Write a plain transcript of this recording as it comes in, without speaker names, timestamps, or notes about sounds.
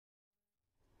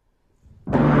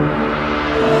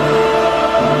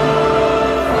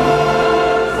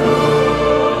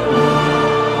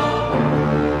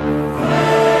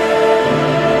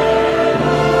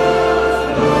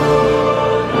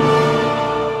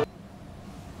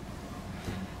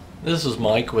This is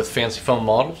Mike with Fancy Foam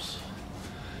Models.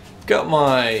 Got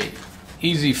my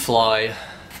EzFly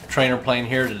trainer plane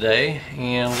here today,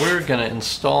 and we're going to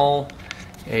install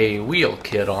a wheel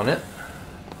kit on it.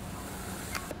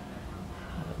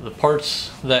 The parts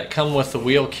that come with the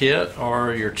wheel kit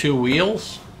are your two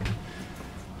wheels,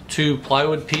 two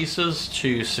plywood pieces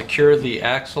to secure the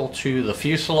axle to the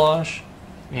fuselage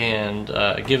and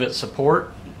give it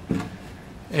support,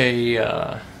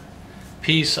 a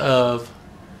piece of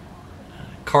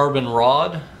carbon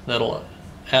rod that'll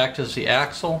act as the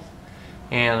axle,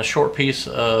 and a short piece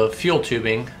of fuel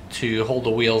tubing to hold the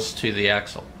wheels to the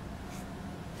axle.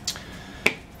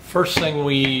 First thing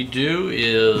we do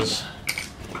is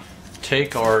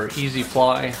take our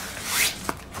EzFly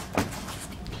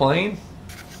plane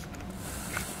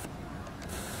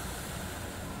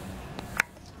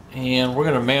and we're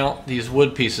going to mount these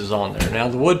wood pieces on there. Now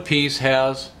the wood piece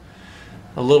has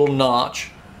a little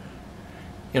notch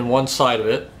in one side of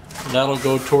it, and that'll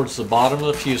go towards the bottom of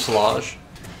the fuselage,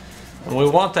 and we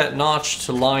want that notch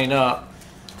to line up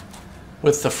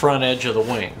with the front edge of the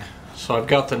wing. So I've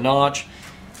got the notch.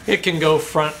 It can go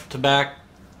front to back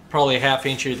probably a ½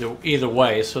 inch either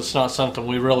way, so it's not something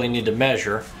we really need to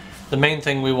measure. The main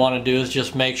thing we want to do is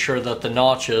just make sure that the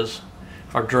notches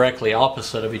are directly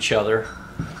opposite of each other,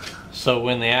 so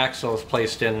when the axle is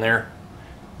placed in there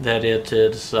that it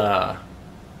is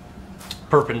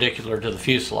perpendicular to the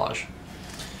fuselage.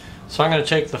 So I'm going to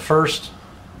take the first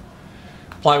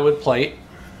plywood plate.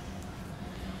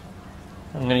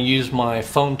 I'm going to use my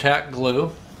foam tack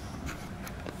glue.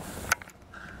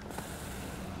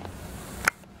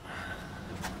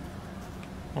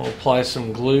 I'll apply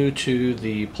some glue to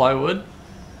the plywood.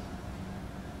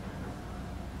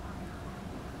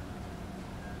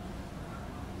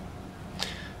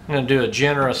 I'm going to do a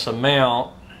generous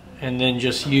amount and then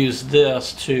just use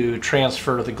this to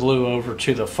transfer the glue over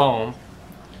to the foam.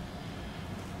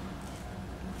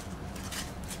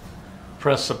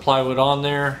 Press the plywood on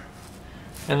there,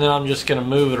 and then I'm just going to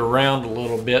move it around a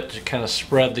little bit to kind of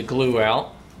spread the glue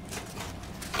out.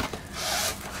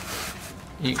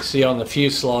 You can see on the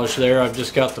fuselage there, I've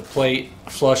just got the plate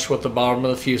flush with the bottom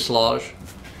of the fuselage,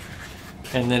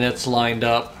 and then it's lined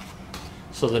up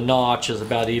so the notch is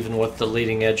about even with the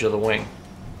leading edge of the wing.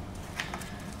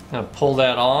 I'm going to pull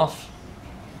that off,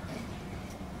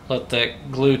 let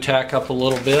that glue tack up a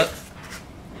little bit,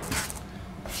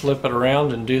 flip it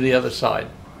around and do the other side.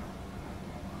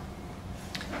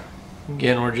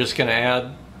 Again, we're just going to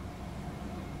add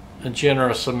a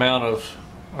generous amount of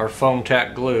our foam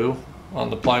tack glue on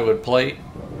the plywood plate.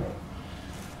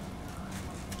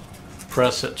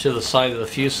 Press it to the side of the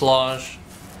fuselage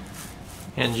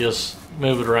and just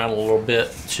move it around a little bit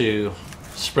to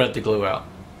spread the glue out.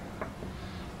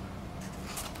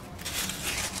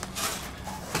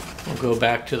 We'll go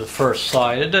back to the first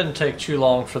side. It doesn't take too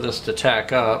long for this to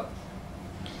tack up,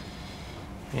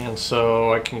 and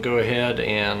so I can go ahead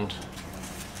and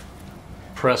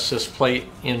press this plate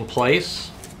in place.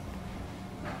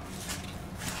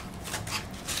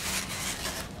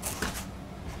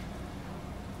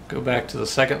 Go back to the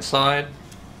second side.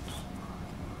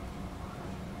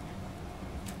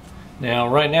 Now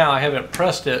right now I haven't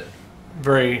pressed it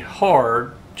very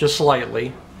hard, just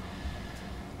lightly.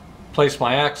 Place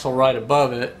my axle right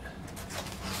above it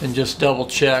and just double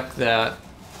check that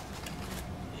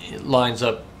it lines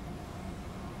up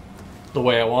the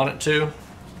way I want it to,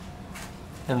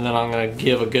 and then I'm going to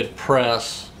give a good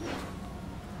press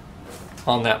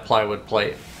on that plywood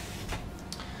plate.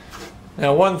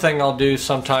 Now one thing I'll do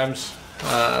sometimes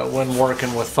when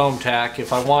working with foam tack,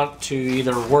 if I want to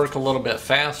either work a little bit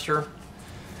faster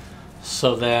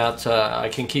so that I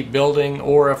can keep building,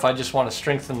 or if I just want to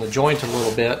strengthen the joint a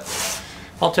little bit,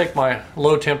 I'll take my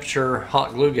low temperature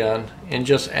hot glue gun and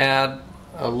just add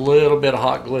a little bit of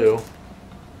hot glue.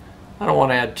 I don't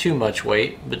want to add too much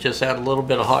weight, but just add a little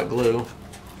bit of hot glue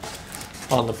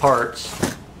on the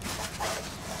parts,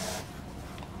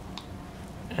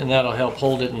 and that'll help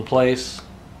hold it in place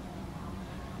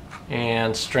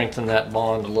and strengthen that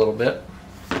bond a little bit.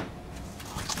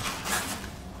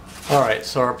 Alright,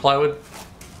 so our plywood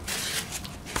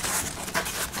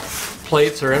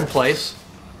plates are in place.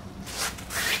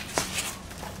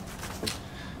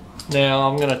 Now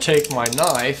I'm going to take my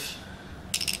knife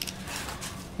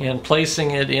and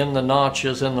placing it in the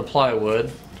notches in the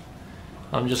plywood,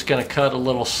 I'm just going to cut a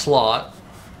little slot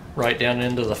right down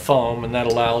into the foam, and that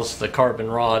allows the carbon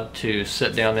rod to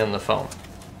sit down in the foam,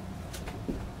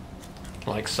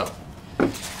 like so.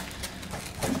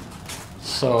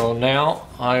 So now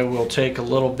I will take a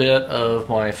little bit of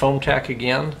my foam tack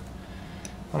again.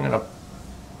 I'm going to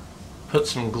put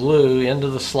some glue into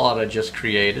the slot I just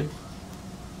created.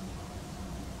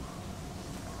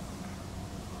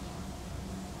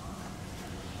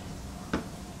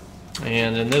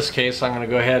 And in this case, I'm going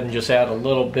to go ahead and just add a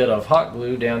little bit of hot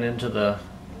glue down into the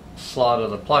slot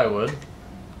of the plywood.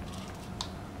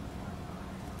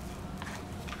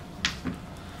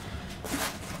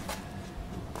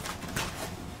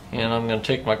 And I'm going to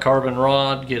take my carbon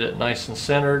rod, get it nice and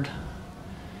centered,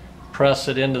 press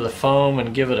it into the foam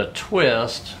and give it a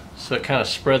twist so it kind of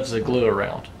spreads the glue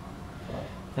around.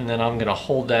 And then I'm going to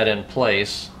hold that in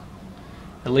place,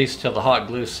 at least till the hot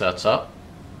glue sets up.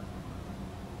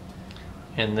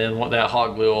 And then that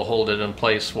hot glue will hold it in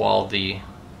place while the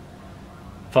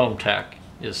foam tack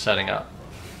is setting up.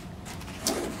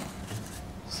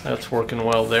 So that's working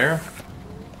well there.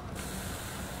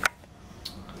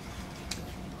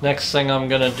 Next thing I'm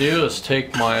going to do is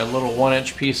take my little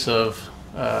 1-inch piece of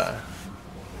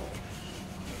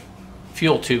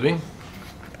fuel tubing,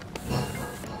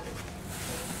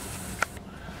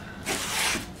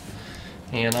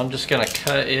 and I'm just going to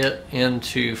cut it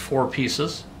into 4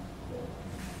 pieces,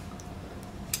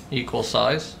 equal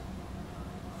size.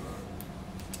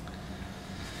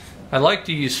 I like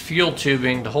to use fuel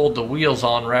tubing to hold the wheels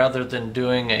on rather than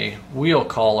doing a wheel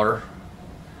collar.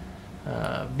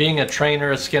 Being a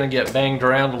trainer, it's going to get banged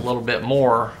around a little bit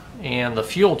more, and the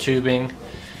fuel tubing,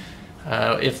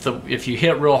 if you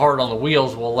hit real hard on the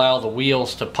wheels, will allow the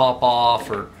wheels to pop off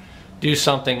or do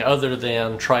something other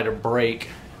than try to break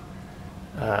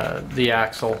the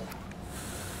axle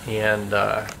and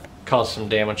cause some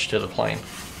damage to the plane.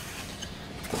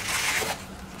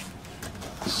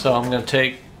 So I'm going to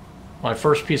take my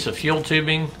first piece of fuel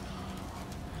tubing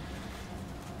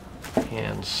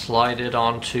and slide it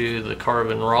onto the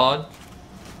carbon rod.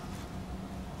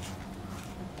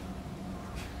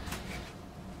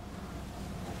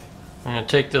 I'm going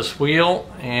to take this wheel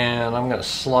and I'm going to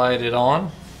slide it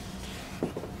on,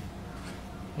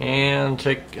 and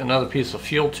take another piece of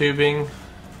fuel tubing,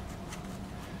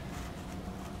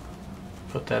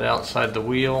 put that outside the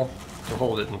wheel to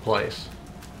hold it in place.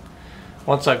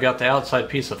 Once I've got the outside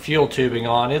piece of fuel tubing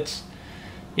on, it's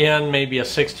in maybe a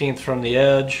 1/16 from the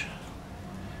edge.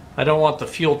 I don't want the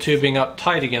fuel tubing up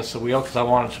tight against the wheel because I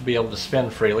want it to be able to spin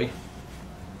freely.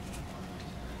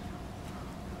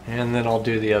 And then I'll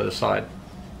do the other side.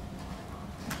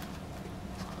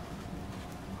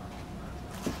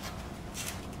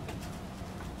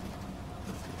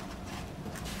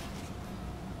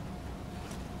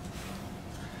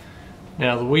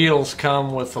 Now the wheels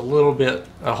come with a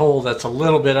hole that's a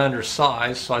little bit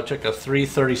undersized, so I took a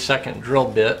 3/32 drill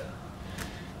bit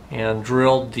and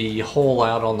drilled the hole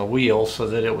out on the wheel so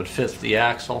that it would fit the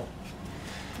axle.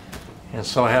 And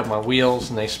so I have my wheels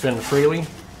and they spin freely.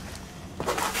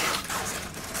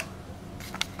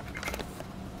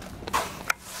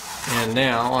 And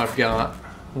now I've got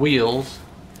wheels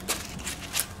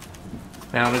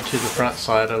mounted to the front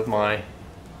side of my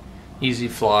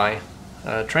EzFly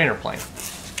trainer plane.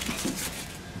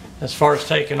 As far as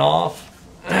taking off,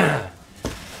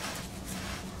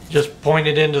 just point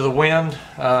it into the wind.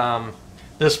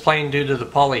 This plane, due to the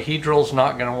polyhedral, is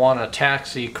not going to want to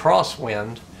taxi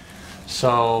crosswind,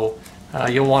 so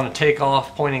you'll want to take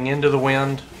off pointing into the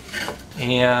wind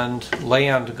and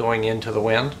land going into the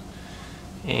wind.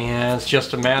 And it's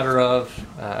just a matter of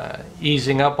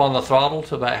easing up on the throttle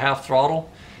to about half throttle.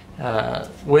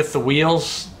 With the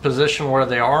wheels positioned where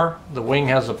they are, the wing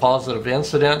has a positive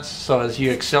incidence, so as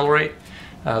you accelerate,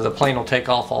 the plane will take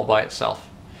off all by itself.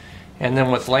 And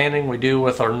then with landing, we do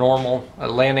with our normal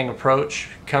landing approach,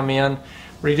 come in,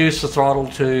 reduce the throttle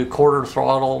to quarter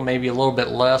throttle, maybe a little bit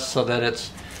less, so that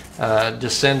it's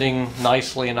descending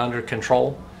nicely and under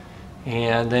control.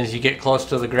 And then as you get close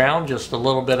to the ground, just a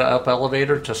little bit of up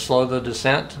elevator to slow the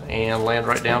descent and land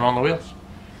right down on the wheels.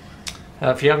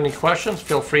 If you have any questions,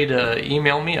 feel free to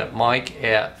email me at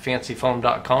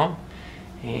mike@fancyfoam.com.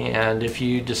 And if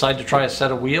you decide to try a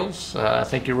set of wheels, I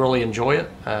think you really enjoy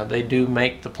it. They do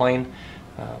make the plane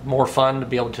more fun to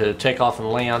be able to take off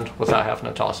and land without having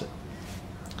to toss it.